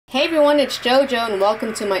Hey everyone, it's JoJo and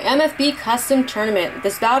welcome to my MFB custom tournament.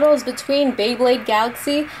 This battle is between Beyblade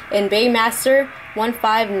Galaxy and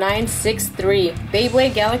beymaster15963.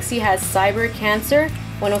 Beyblade Galaxy has Cyber Cancer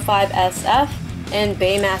 105SF and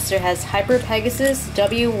Beymaster has Hyper Pegasus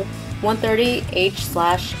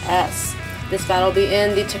W130H/S. This battle will be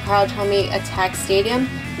in the Takara Tomy Attack Stadium,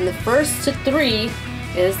 and the first to 3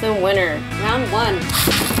 is the winner. Round 1.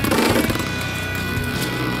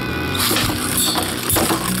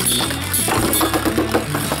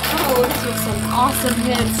 Some awesome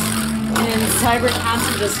hits, and Cyber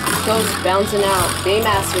Cancer just goes bouncing out.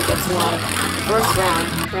 Beymaster gets one. First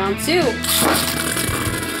round. Round 2.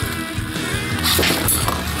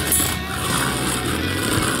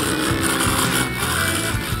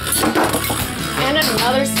 And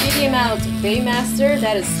another stadium out. Beymaster,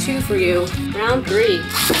 that is 2 for you. Round 3.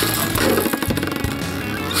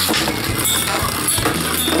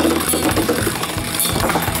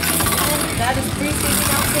 That is 3 stadium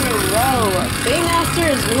outs in a row. Beymaster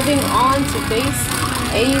is moving on to face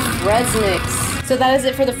JEBSENS. So that is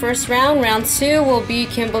it for the first round. Round 2 will be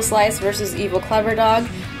Kimbo Slice versus Evil Clever Dog,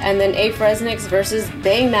 and then JEBSENS versus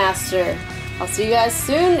Beymaster. I'll see you guys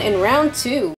soon in round 2.